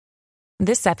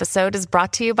This episode is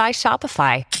brought to you by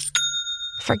Shopify.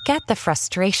 Forget the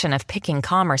frustration of picking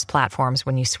commerce platforms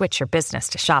when you switch your business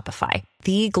to Shopify,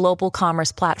 the global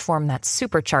commerce platform that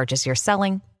supercharges your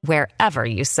selling wherever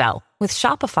you sell. With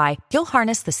Shopify, you'll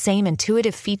harness the same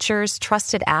intuitive features,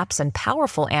 trusted apps, and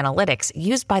powerful analytics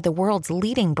used by the world's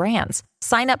leading brands.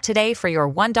 Sign up today for your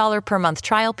 $1 per month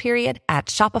trial period at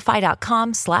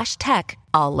shopify.com/tech,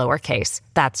 all lowercase.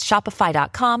 That's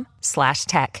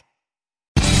shopify.com/tech.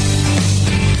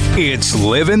 It's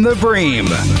Living the Bream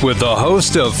with the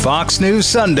host of Fox News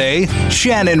Sunday,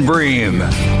 Shannon Bream.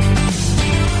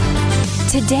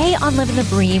 Today on Living the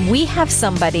Bream, we have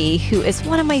somebody who is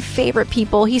one of my favorite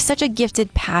people. He's such a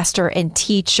gifted pastor and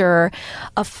teacher,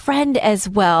 a friend as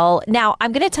well. Now,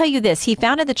 I'm going to tell you this. He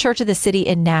founded the Church of the City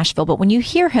in Nashville, but when you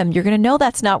hear him, you're going to know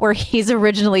that's not where he's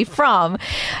originally from.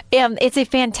 It's a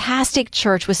fantastic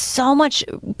church with so much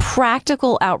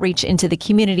practical outreach into the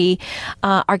community.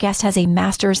 Our guest has a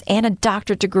master's and a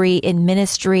doctorate degree in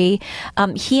ministry.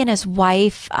 He and his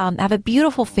wife have a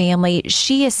beautiful family.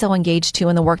 She is so engaged, too,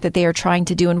 in the work that they are trying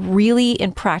to do and really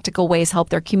in practical ways help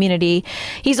their community.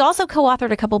 He's also co-authored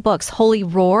a couple books, Holy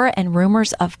Roar and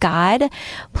Rumors of God.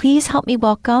 Please help me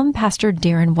welcome Pastor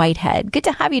Darren Whitehead. Good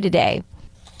to have you today.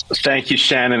 Thank you,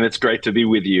 Shannon. It's great to be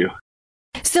with you.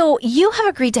 So you have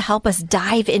agreed to help us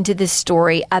dive into this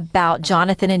story about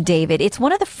Jonathan and David. It's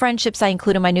one of the friendships I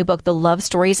include in my new book, The Love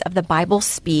Stories of the Bible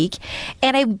Speak.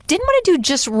 And I didn't want to do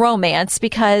just romance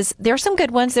because there are some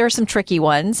good ones, there are some tricky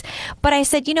ones. But I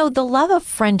said, the love of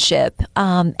friendship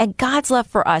and God's love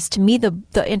for us, to me, the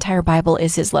entire Bible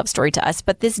is his love story to us.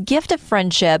 But this gift of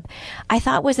friendship, I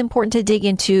thought was important to dig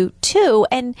into too.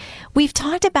 And we've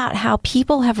talked about how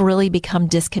people have really become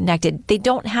disconnected. They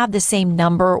don't have the same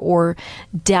number or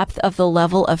depth of the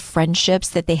level of friendships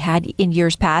that they had in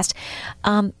years past.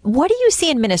 What do you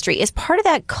see in ministry? Is part of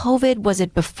that COVID? Was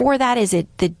it before that? Is it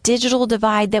the digital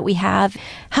divide that we have?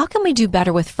 How can we do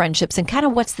better with friendships, and kind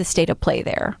of what's the state of play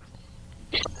there?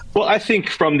 Well, I think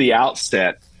from the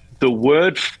outset, the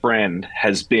word friend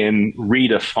has been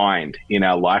redefined in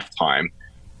our lifetime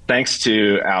thanks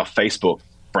to our Facebook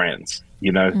friends.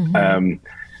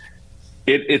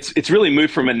 It's really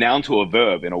moved from a noun to a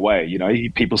verb in a way.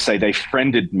 People say they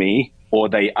friended me or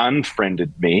they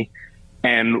unfriended me.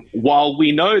 And while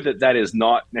we know that that is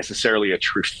not necessarily a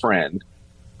true friend,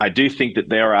 I do think that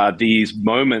there are these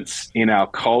moments in our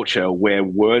culture where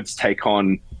words take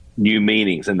on new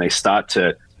meanings and they start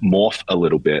to morph a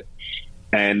little bit.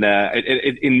 And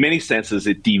in many senses,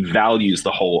 it devalues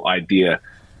the whole idea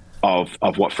of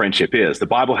what friendship is. The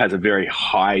Bible has a very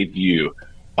high view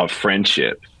of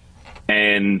friendship.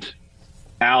 And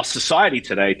our society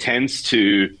today tends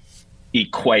to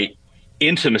equate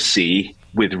intimacy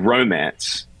with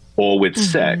romance or with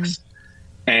sex.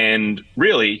 And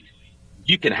really,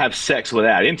 you can have sex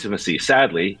without intimacy,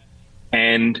 sadly.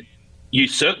 And you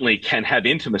certainly can have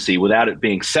intimacy without it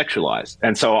being sexualized.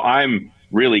 And so I'm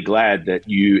really glad that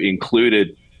you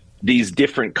included these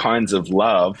different kinds of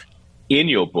love in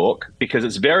your book, because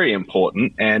it's very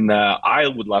important. And I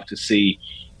would love to see,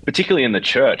 particularly in the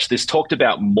church, this talked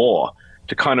about more,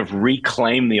 to kind of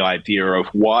reclaim the idea of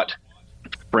what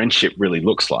friendship really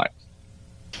looks like.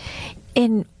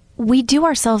 And we do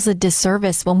ourselves a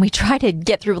disservice when we try to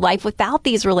get through life without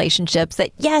these relationships that,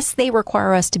 yes, they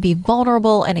require us to be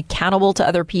vulnerable and accountable to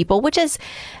other people, which is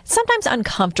sometimes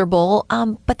uncomfortable,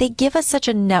 but they give us such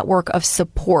a network of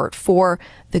support for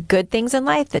the good things in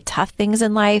life, the tough things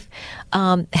in life,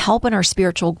 help in our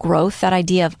spiritual growth, that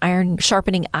idea of iron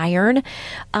sharpening iron.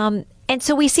 And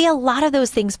so we see a lot of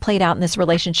those things played out in this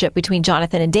relationship between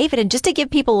Jonathan and David. And just to give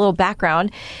people a little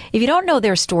background, if you don't know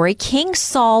their story, King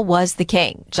Saul was the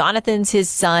king. Jonathan's his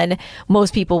son.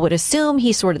 Most people would assume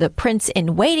he's sort of the prince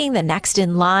in waiting, the next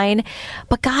in line.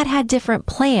 But God had different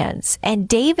plans. And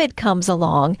David comes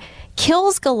along,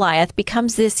 kills Goliath,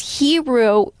 becomes this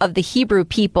hero of the Hebrew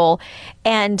people.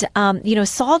 And,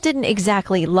 Saul didn't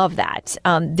exactly love that.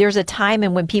 There's a time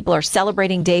in when people are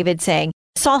celebrating David, saying,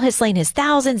 Saul has slain his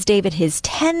thousands, David his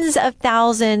tens of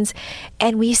thousands.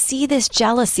 And we see this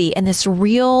jealousy and this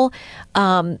real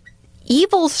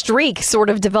evil streak sort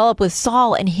of develop with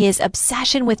Saul and his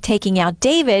obsession with taking out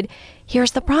David.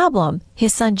 Here's the problem.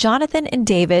 His son Jonathan and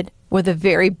David were the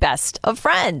very best of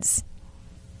friends.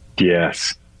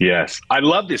 Yes. I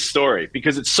love this story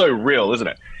because it's so real, isn't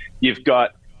it? You've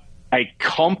got a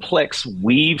complex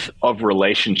weave of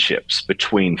relationships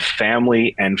between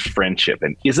family and friendship.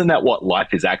 And isn't that what life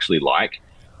is actually like?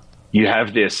 You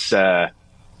have this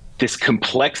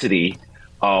complexity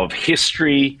of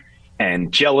history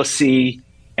and jealousy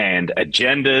and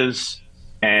agendas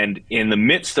And in the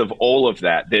midst of all of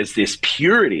that, there's this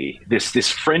purity,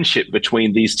 this friendship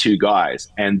between these two guys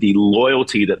and the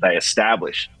loyalty that they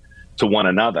establish to one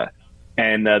another.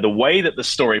 And the way that the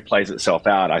story plays itself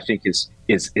out, I think, is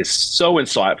so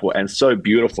insightful and so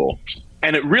beautiful.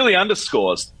 And it really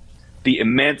underscores the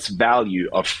immense value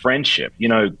of friendship. You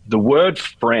know, the word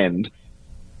friend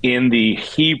in the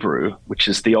Hebrew, which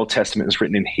is the Old Testament is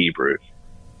written in Hebrew,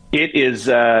 it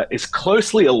is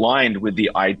closely aligned with the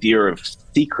idea of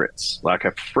secrets. Like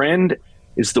a friend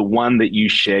is the one that you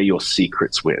share your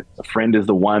secrets with. A friend is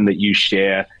the one that you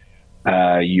share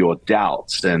your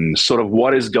doubts and sort of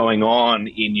what is going on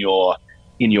in your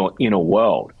inner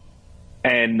world.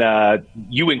 And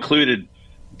you included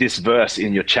this verse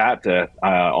in your chapter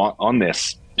on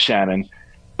this, Shannon.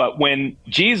 But when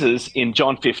Jesus in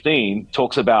John 15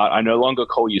 talks about, I no longer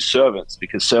call you servants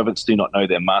because servants do not know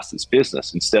their master's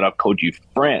business. Instead, I've called you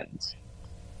friends.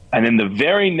 And then the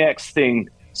very next thing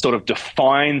sort of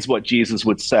defines what Jesus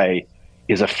would say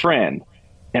is a friend.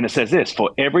 And it says this, for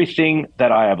everything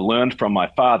that I have learned from my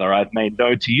Father, I've made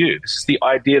known to you. This is the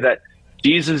idea that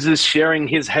Jesus is sharing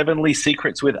his heavenly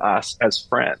secrets with us as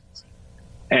friends.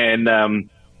 And,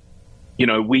 you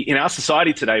know, we in our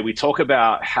society today, we talk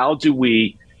about how do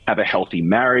we have a healthy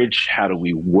marriage? How do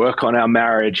we work on our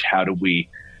marriage? How do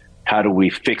we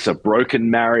fix a broken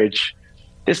marriage?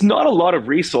 There's not a lot of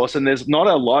resource and there's not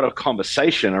a lot of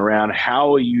conversation around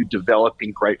how are you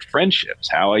developing great friendships?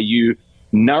 How are you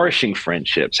nourishing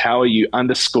friendships? How are you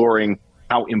underscoring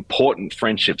how important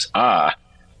friendships are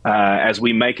as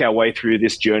we make our way through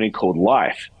this journey called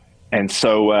life? And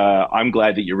so I'm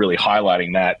glad that you're really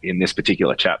highlighting that in this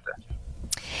particular chapter.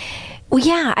 Well,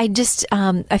 yeah, I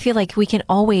feel like we can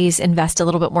always invest a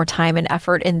little bit more time and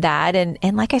effort in that.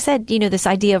 And like I said, you know, this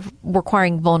idea of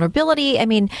requiring vulnerability. I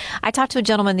mean, I talked to a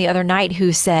gentleman the other night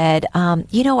who said,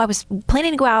 you know, I was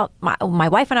planning to go out, my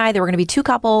wife and I, there were going to be two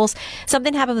couples.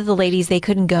 Something happened with the ladies. They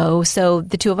couldn't go. So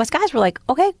the two of us guys were like,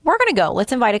 okay, we're going to go.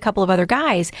 Let's invite a couple of other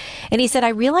guys. And he said, I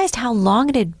realized how long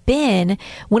it had been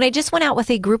when I just went out with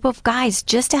a group of guys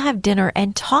just to have dinner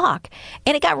and talk.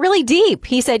 And it got really deep.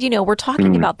 He said, you know, we're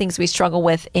talking about things we struggle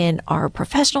with in our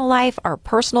professional life, our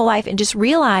personal life, and just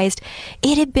realized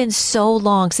it had been so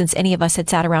long since any of us had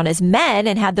sat around as men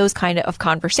and had those kind of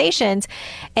conversations.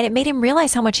 And it made him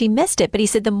realize how much he missed it. But he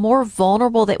said the more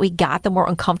vulnerable that we got, the more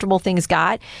uncomfortable things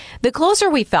got, the closer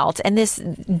we felt. And this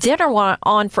dinner went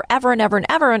on forever and ever and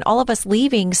ever. And all of us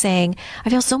leaving saying,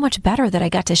 I feel so much better that I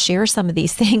got to share some of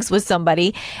these things with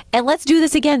somebody. And let's do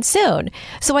this again soon.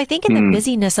 So I think in the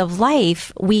busyness of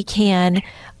life, we can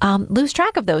lose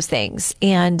track of those things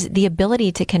and the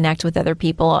ability to connect with other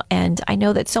people. And I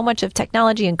know that so much of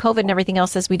technology and COVID and everything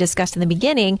else, as we discussed in the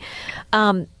beginning,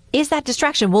 is that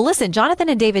distraction. Well, listen, Jonathan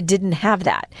and David didn't have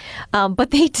that,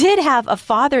 but they did have a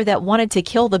father that wanted to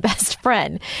kill the best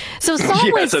friend. So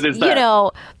Saul was, you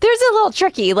know, there's a little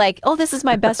tricky, like, oh, this is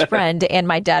my best friend and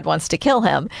my dad wants to kill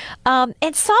him.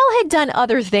 And Saul had done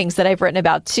other things that I've written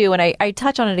about too, and I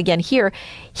touch on it again here.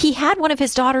 He had one of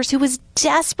his daughters who was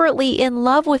desperately in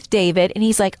love with David, and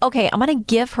he's like, okay, I'm going to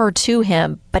give her to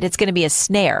him, but it's going to be a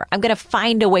snare. I'm going to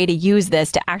find a way to use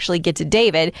this to actually get to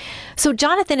David. So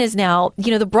Jonathan is now,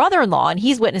 you know, the brother-in-law, and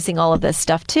he's witnessing all of this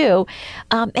stuff too.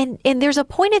 And there's a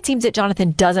point, it seems, that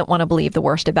Jonathan doesn't want to believe the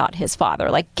worst about his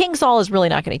father. Like, King Saul is really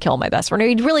not going to kill my best friend. Or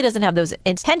he really doesn't have those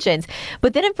intentions.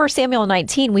 But then in 1 Samuel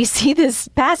 19, we see this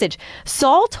passage.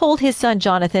 Saul told his son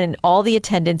Jonathan and all the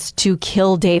attendants to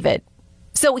kill David.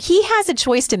 So he has a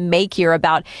choice to make here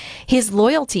about his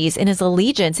loyalties and his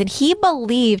allegiance. And he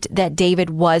believed that David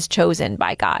was chosen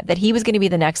by God, that he was going to be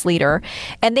the next leader.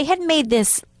 And they had made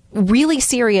this really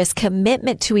serious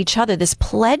commitment to each other, this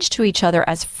pledge to each other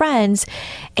as friends.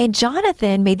 And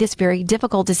Jonathan made this very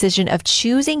difficult decision of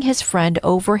choosing his friend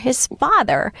over his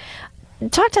father.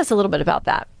 Talk to us a little bit about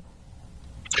that.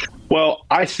 Well,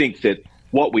 I think that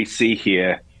what we see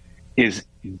here is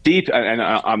deep, and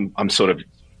I'm sort of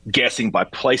guessing by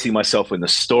placing myself in the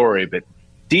story, but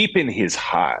deep in his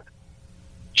heart,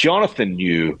 Jonathan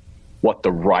knew what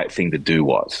the right thing to do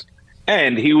was.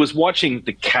 And he was watching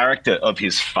the character of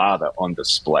his father on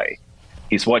display.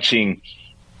 He's watching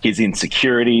his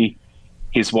insecurity.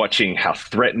 He's watching how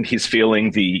threatened he's feeling.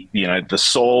 The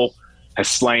Saul has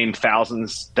slain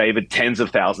thousands, David tens of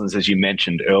thousands, as you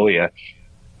mentioned earlier.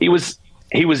 He was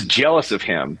jealous of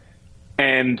him.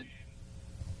 And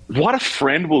what a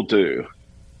friend will do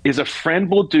is a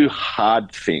friend will do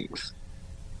hard things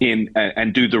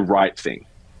and do the right thing.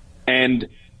 And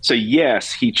so,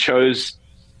 yes, he chose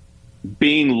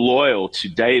being loyal to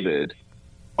David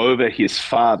over his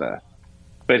father,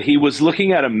 but he was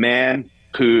looking at a man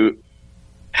who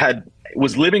had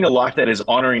was living a life that is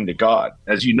honoring to God.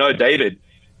 As you know, David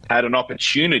had an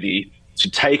opportunity to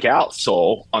take out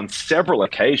Saul on several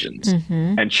occasions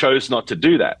and chose not to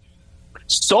do that.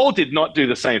 Saul did not do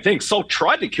the same thing. Saul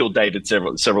tried to kill David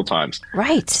several times.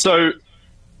 Right. So,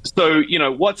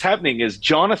 what's happening is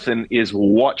Jonathan is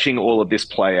watching all of this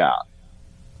play out,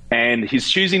 and he's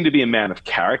choosing to be a man of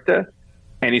character,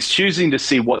 and he's choosing to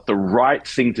see what the right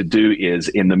thing to do is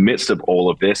in the midst of all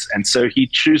of this. And so he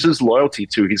chooses loyalty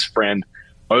to his friend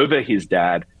over his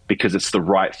dad because it's the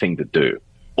right thing to do.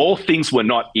 All things were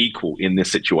not equal in this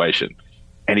situation,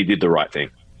 and he did the right thing.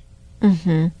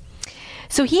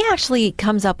 So he actually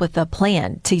comes up with a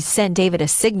plan to send David a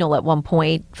signal at one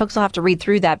point. Folks will have to read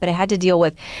through that, but it had to deal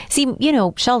with,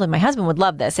 Sheldon, my husband, would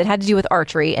love this. It had to do with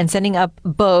archery and sending up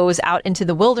bows out into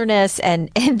the wilderness and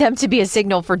them to be a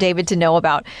signal for David to know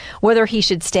about whether he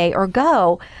should stay or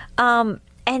go.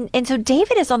 And so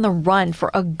David is on the run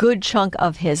for a good chunk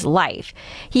of his life.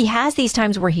 He has these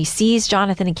times where he sees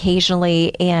Jonathan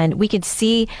occasionally, and we could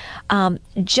see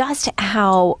just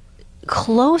how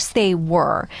close they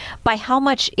were by how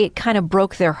much it kind of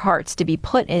broke their hearts to be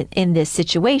put in this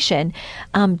situation.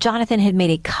 Jonathan had made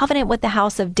a covenant with the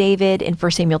house of David. In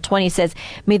 1 Samuel 20 says,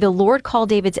 "May the Lord call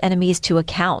David's enemies to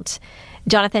account."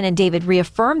 Jonathan and David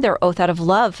reaffirmed their oath out of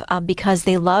love because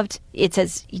they loved, it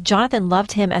says, Jonathan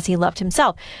loved him as he loved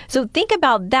himself. So think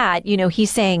about that.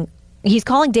 He's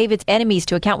calling David's enemies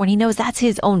to account when he knows that's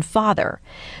his own father.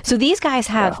 So these guys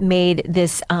have made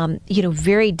this,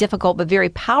 very difficult but very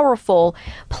powerful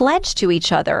pledge to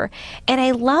each other. And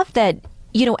I love that,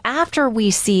 after we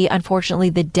see, unfortunately,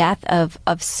 the death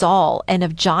of Saul and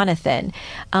of Jonathan,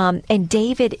 and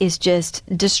David is just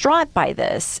distraught by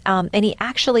this. And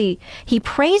he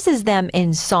praises them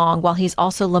in song while he's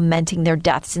also lamenting their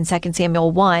deaths in 2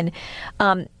 Samuel 1.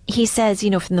 He says,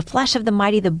 from the flesh of the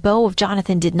mighty, the bow of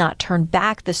Jonathan did not turn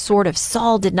back. The sword of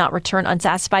Saul did not return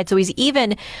unsatisfied. So he's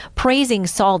even praising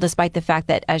Saul, despite the fact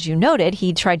that, as you noted,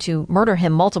 he tried to murder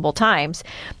him multiple times.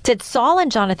 Said Saul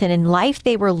and Jonathan, in life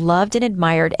they were loved and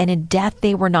admired, and in death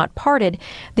they were not parted.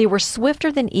 They were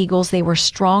swifter than eagles. They were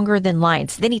stronger than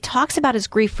lions. Then he talks about his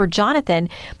grief for Jonathan.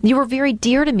 You were very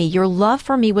dear to me. Your love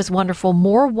for me was wonderful,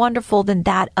 more wonderful than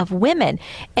that of women.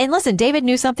 And listen, David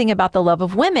knew something about the love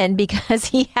of women because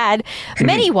he had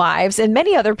many wives and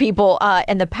many other people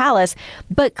in the palace,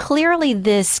 but clearly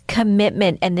this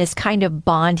commitment and this kind of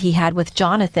bond he had with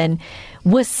Jonathan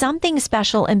was something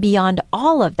special and beyond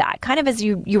all of that. Kind of as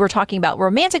you were talking about,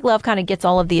 romantic love kind of gets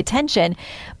all of the attention,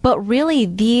 but really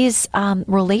these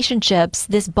relationships,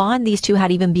 this bond these two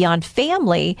had even beyond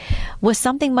family, was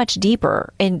something much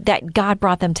deeper, and that God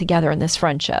brought them together in this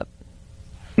friendship.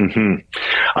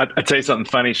 I'll tell you something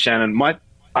funny, Shannon.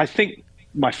 I think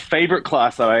my favorite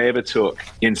class that I ever took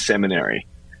in seminary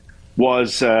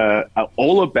was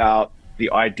all about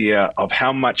the idea of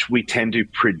how much we tend to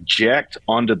project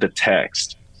onto the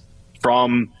text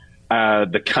from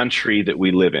the country that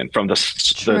we live in, from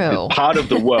the part of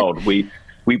the world. We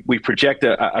project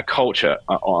a culture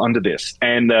onto this.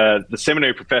 And the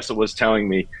seminary professor was telling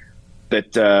me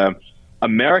that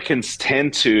Americans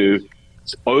tend to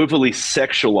overly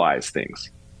sexualize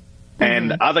things.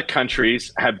 And other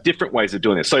countries have different ways of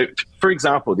doing it. So, for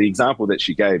example, the example that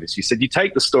she gave is, she said, you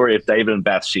take the story of David and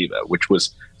Bathsheba, which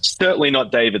was certainly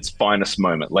not David's finest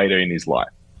moment later in his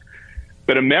life.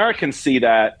 But Americans see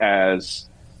that as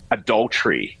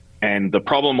adultery. And the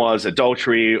problem was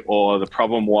adultery, or the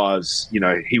problem was,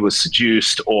 he was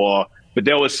seduced, but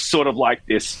there was sort of like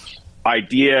this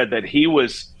idea that he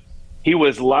was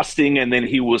lusting and then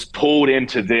he was pulled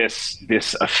into this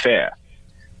affair.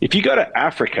 If you go to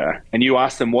Africa and you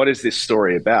ask them, what is this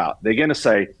story about? They're going to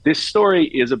say, this story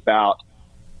is about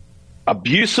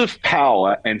abuse of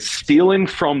power and stealing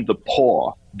from the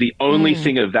poor, the only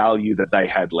thing of value that they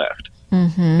had left.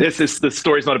 The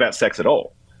story's not about sex at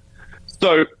all.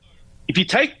 So if you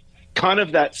take kind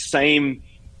of that same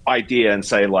idea and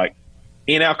say, like,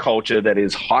 in our culture that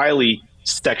is highly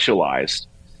sexualized,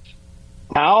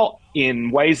 how, in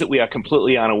ways that we are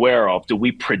completely unaware of, do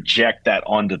we project that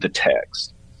onto the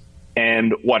text?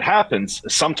 And what happens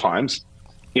sometimes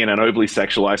in an overly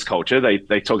sexualized culture,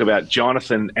 they talk about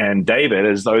Jonathan and David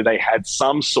as though they had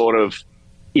some sort of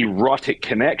erotic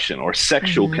connection or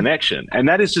sexual connection. And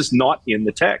that is just not in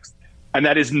the text. And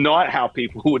that is not how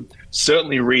people would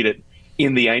certainly read it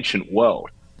in the ancient world.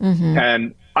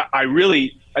 And I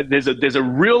really, there's a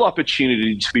real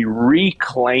opportunity to be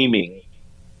reclaiming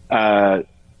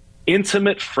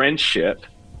intimate friendship,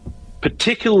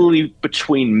 particularly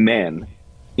between men,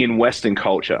 in Western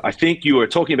culture. I think you were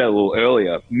talking about a little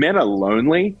earlier, men are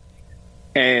lonely,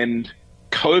 and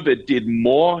COVID did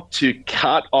more to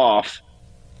cut off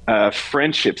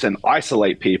friendships and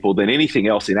isolate people than anything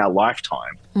else in our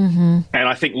lifetime. And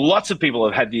I think lots of people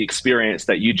have had the experience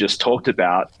that you just talked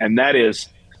about, and that is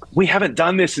we haven't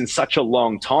done this in such a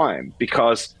long time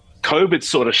because COVID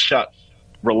sort of shut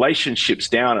relationships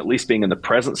down, at least being in the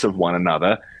presence of one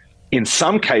another, in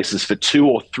some cases for 2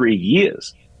 or 3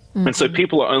 years. And so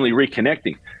people are only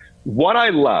reconnecting. What I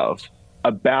love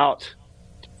about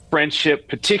friendship,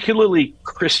 particularly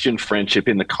Christian friendship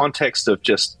in the context of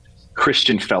just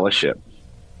Christian fellowship,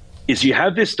 is you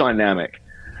have this dynamic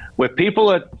where people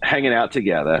are hanging out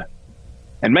together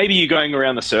and maybe you're going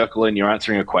around the circle and you're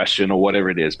answering a question or whatever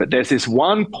it is, but there's this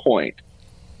one point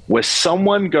where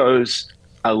someone goes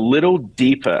a little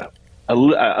deeper, a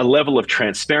level of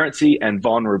transparency and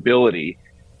vulnerability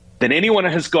than anyone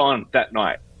has gone that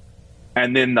night.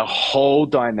 And then the whole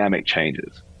dynamic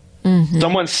changes.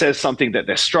 Someone says something that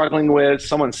they're struggling with.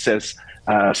 Someone says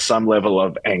some level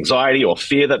of anxiety or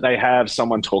fear that they have.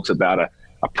 Someone talks about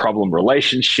a problem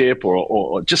relationship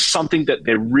or just something that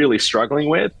they're really struggling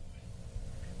with.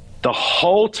 The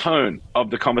whole tone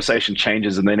of the conversation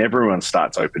changes, and then everyone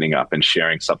starts opening up and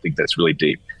sharing something that's really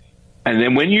deep. And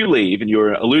then when you leave, and you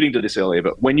were alluding to this earlier,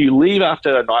 but when you leave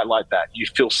after a night like that, you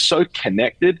feel so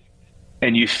connected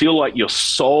and you feel like your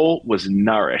soul was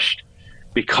nourished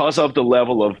because of the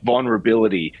level of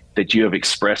vulnerability that you have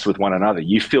expressed with one another.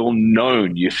 You feel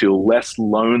known, you feel less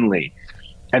lonely.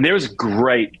 And there is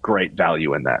great, great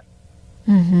value in that.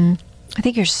 I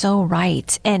think you're so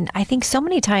right. And I think so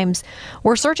many times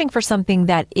we're searching for something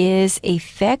that is a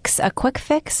fix, a quick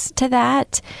fix to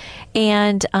that.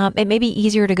 And it may be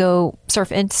easier to go surf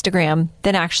Instagram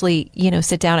than actually,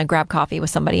 sit down and grab coffee with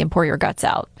somebody and pour your guts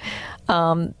out.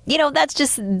 That's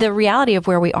just the reality of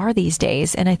where we are these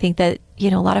days. And I think that, a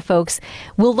lot of folks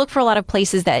will look for a lot of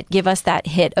places that give us that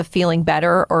hit of feeling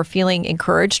better or feeling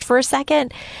encouraged for a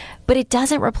second. But it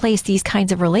doesn't replace these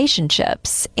kinds of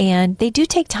relationships. And they do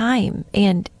take time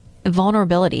and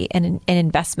vulnerability and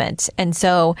investment. And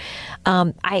so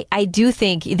I do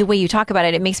think the way you talk about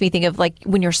it, it makes me think of like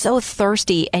when you're so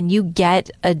thirsty and you get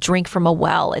a drink from a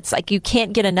well, it's like you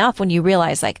can't get enough when you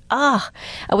realize like, I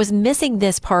was missing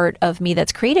this part of me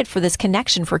that's created for this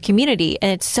connection, for community.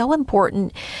 And it's so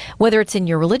important, whether it's in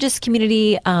your religious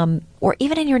community, or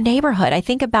even in your neighborhood. I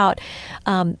think about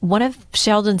one of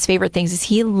Sheldon's favorite things is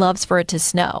he loves for it to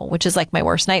snow, which is like my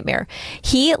worst nightmare.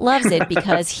 He loves it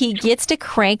because he gets to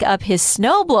crank up his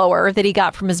snowblower that he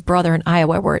got from his brother in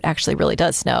Iowa, where it actually really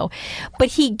does snow. But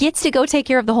he gets to go take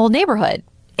care of the whole neighborhood.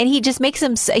 And he just makes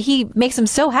him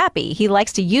so happy. He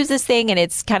likes to use this thing, and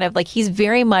it's kind of like he's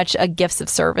very much a gifts of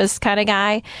service kind of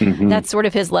guy. That's sort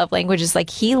of his love language, is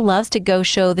like he loves to go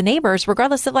show the neighbors,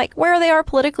 regardless of like where they are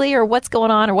politically or what's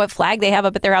going on or what flag they have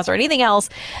up at their house or anything else.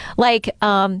 Like,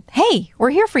 hey,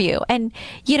 we're here for you. And,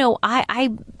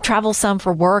 I travel some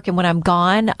for work, and when I'm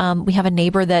gone, we have a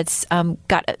neighbor that's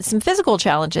got some physical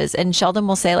challenges, and Sheldon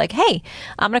will say like, hey,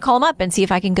 I'm going to call him up and see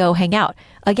if I can go hang out.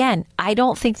 Again, I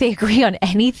don't think they agree on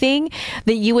anything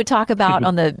that you would talk about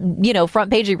on the, front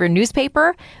page of your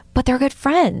newspaper, but they're good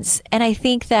friends. And I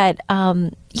think that,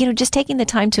 just taking the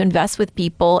time to invest with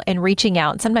people and reaching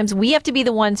out. And sometimes we have to be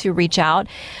the ones who reach out,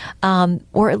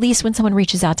 or at least when someone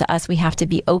reaches out to us, we have to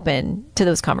be open to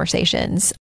those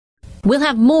conversations. We'll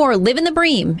have more Live in the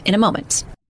Bream in a moment.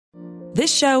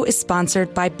 This show is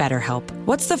sponsored by BetterHelp.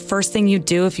 What's the first thing you'd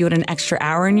do if you had an extra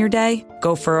hour in your day?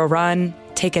 Go for a run,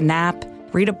 take a nap,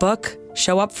 read a book,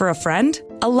 show up for a friend?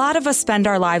 A lot of us spend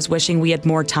our lives wishing we had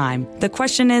more time. The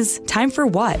question is, time for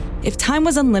what? If time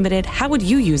was unlimited, how would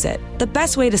you use it? The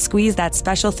best way to squeeze that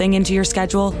special thing into your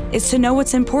schedule is to know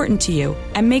what's important to you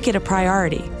and make it a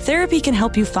priority. Therapy can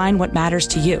help you find what matters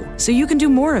to you so you can do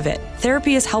more of it.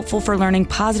 Therapy is helpful for learning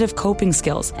positive coping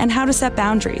skills and how to set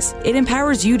boundaries. It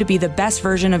empowers you to be the best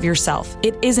version of yourself.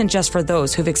 It isn't just for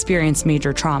those who've experienced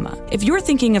major trauma. If you're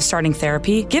thinking of starting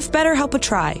therapy, give BetterHelp a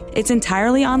try. It's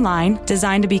entirely online,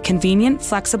 designed to be convenient,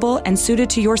 flexible, and suited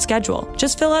to your schedule.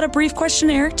 Just fill out a brief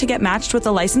questionnaire to get matched with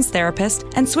a licensed therapist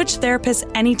and switch therapists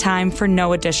anytime for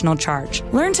no additional charge.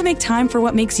 Learn to make time for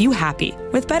what makes you happy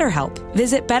with BetterHelp.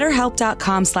 Visit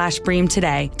betterhelp.com/Bream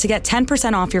today to get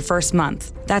 10% off your first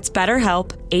month. That's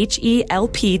BetterHelp,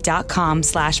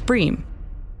 HELP.com/Bream.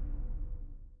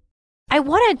 I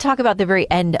want to talk about the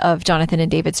very end of Jonathan and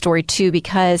David's story too,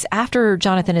 because after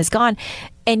Jonathan is gone,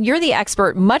 And you're the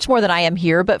expert much more than I am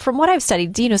here. But from what I've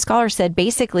studied, scholars said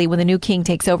basically when the new king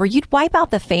takes over, you'd wipe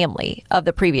out the family of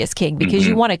the previous king because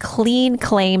you want a clean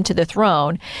claim to the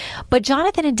throne. But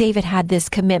Jonathan and David had this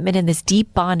commitment and this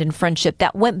deep bond and friendship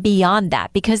that went beyond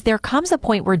that, because there comes a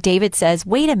point where David says,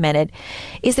 wait a minute,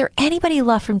 is there anybody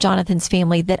left from Jonathan's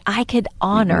family that I could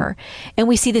honor? And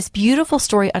we see this beautiful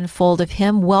story unfold of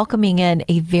him welcoming in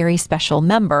a very special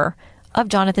member of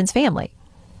Jonathan's family.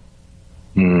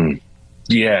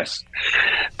 Yes.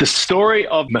 The story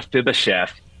of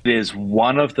Mephibosheth is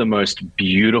one of the most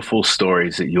beautiful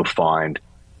stories that you'll find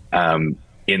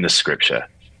in the scripture.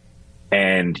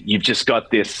 And you've just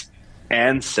got this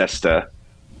ancestor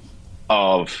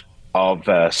of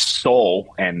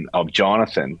Saul and of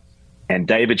Jonathan, and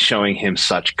David showing him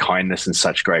such kindness and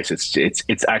such grace.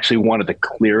 It's actually one of the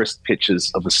clearest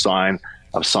pictures of a sign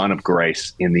of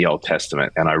grace in the Old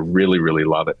Testament. And I really, really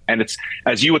love it. And it's,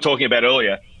 as you were talking about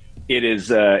earlier,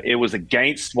 it was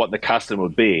against what the custom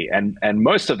would be, and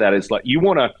most of that is like you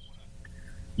want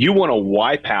to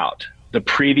wipe out the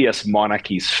previous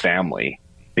monarchy's family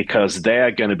because they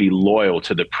are going to be loyal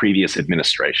to the previous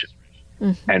administration,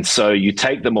 and so you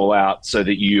take them all out so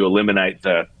that you eliminate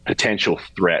the potential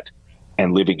threat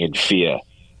and living in fear.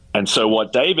 And so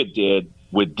what David did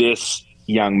with this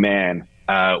young man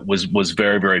was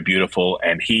very, very beautiful,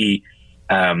 and he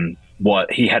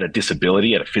had a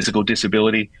disability, had a physical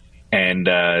disability. And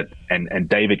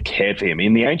David cared for him.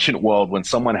 In the ancient world, when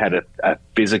someone had a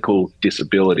physical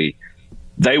disability,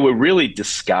 they were really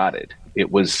discarded.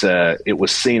 It was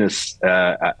seen as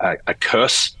a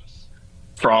curse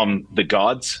from the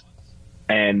gods,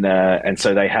 and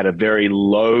so they had a very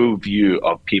low view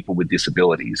of people with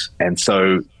disabilities. And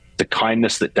so the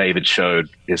kindness that David showed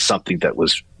is something that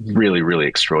was really, really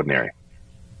extraordinary.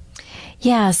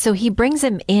 Yeah, so he brings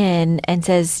him in and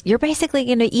says, you're basically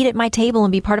going to eat at my table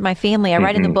and be part of my family. I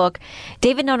write in the book,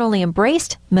 David not only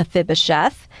embraced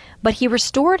Mephibosheth, but he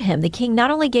restored him. The king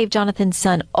not only gave Jonathan's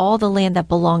son all the land that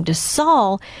belonged to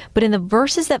Saul, but in the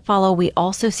verses that follow, we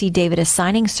also see David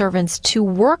assigning servants to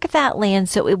work that land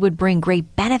so it would bring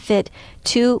great benefit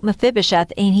to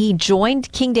Mephibosheth. And he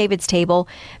joined King David's table,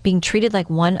 being treated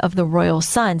like one of the royal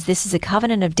sons. This is a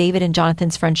covenant of David and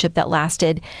Jonathan's friendship that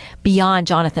lasted beyond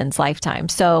Jonathan's lifetime.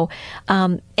 So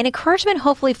an encouragement,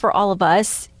 hopefully, for all of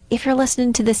us. If you're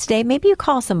listening to this today, maybe you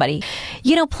call somebody.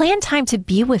 Plan time to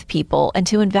be with people and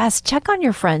to invest. Check on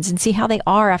your friends and see how they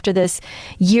are after this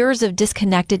years of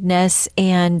disconnectedness.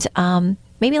 And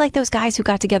maybe like those guys who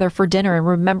got together for dinner and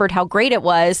remembered how great it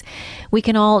was. We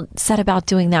can all set about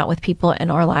doing that with people in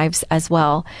our lives as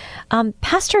well.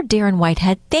 Pastor Darren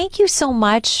Whitehead, thank you so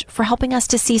much for helping us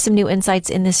to see some new insights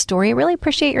in this story. I really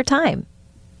appreciate your time.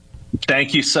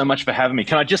 Thank you so much for having me.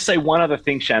 Can I just say one other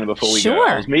thing, Shannon, before we go? Sure.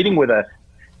 I was meeting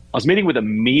with a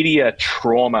media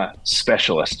trauma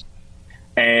specialist,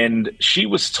 and she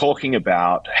was talking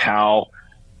about how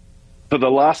for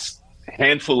the last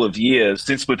handful of years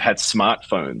since we've had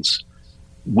smartphones,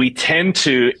 we tend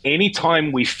to,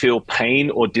 anytime we feel pain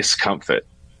or discomfort,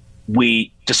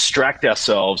 we distract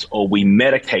ourselves or we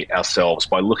medicate ourselves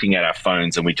by looking at our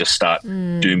phones, and we just start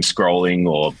doom scrolling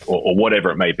or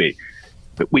whatever it may be.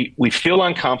 But we feel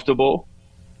uncomfortable.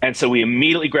 And so we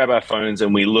immediately grab our phones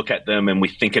and we look at them and we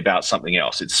think about something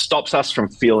else. It stops us from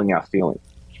feeling our feelings.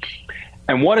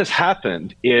 And what has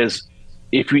happened is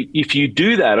if you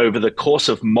do that over the course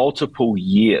of multiple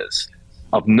years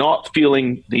of not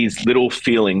feeling these little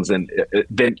feelings, and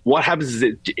then what happens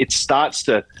is it starts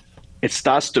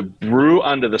to brew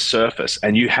under the surface,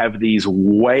 and you have these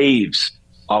waves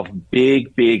of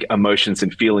big, big emotions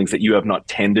and feelings that you have not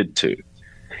tended to.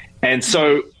 And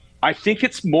so I think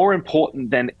it's more important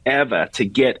than ever to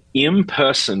get in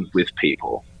person with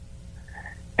people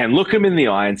and look them in the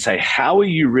eye and say, how are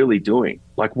you really doing?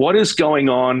 Like, what is going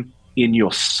on in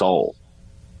your soul?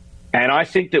 And I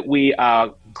think that we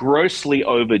are grossly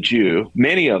overdue,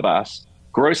 many of us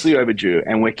grossly overdue,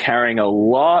 and we're carrying a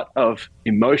lot of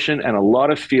emotion and a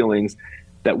lot of feelings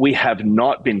that we have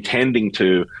not been tending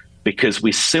to because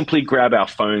we simply grab our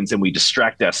phones and we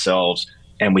distract ourselves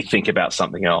and we think about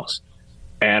something else.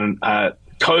 And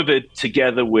COVID,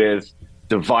 together with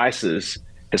devices,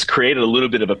 has created a little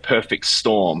bit of a perfect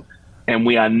storm. And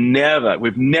we've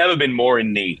never been more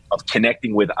in need of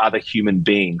connecting with other human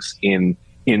beings in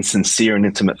sincere and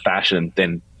intimate fashion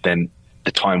than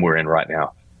the time we're in right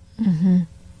now. Mm-hmm.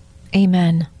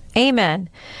 Amen. Amen.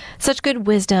 Such good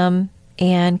wisdom,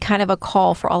 and kind of a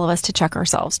call for all of us to check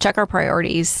ourselves, check our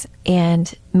priorities,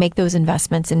 and make those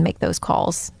investments and make those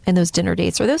calls and those dinner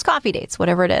dates or those coffee dates,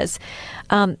 whatever it is.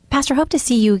 Pastor, hope to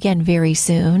see you again very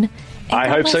soon. I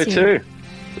hope so too.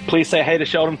 Please say hey to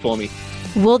Sheldon for me.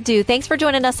 Will do. Thanks for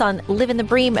joining us on Living the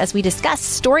Bream as we discuss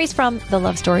stories from the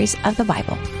love stories of the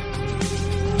Bible.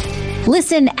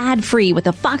 Listen ad-free with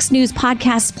the Fox News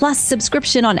Podcasts Plus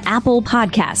subscription on Apple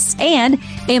Podcasts. And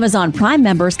Amazon Prime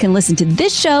members can listen to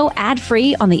this show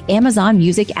ad-free on the Amazon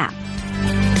Music app.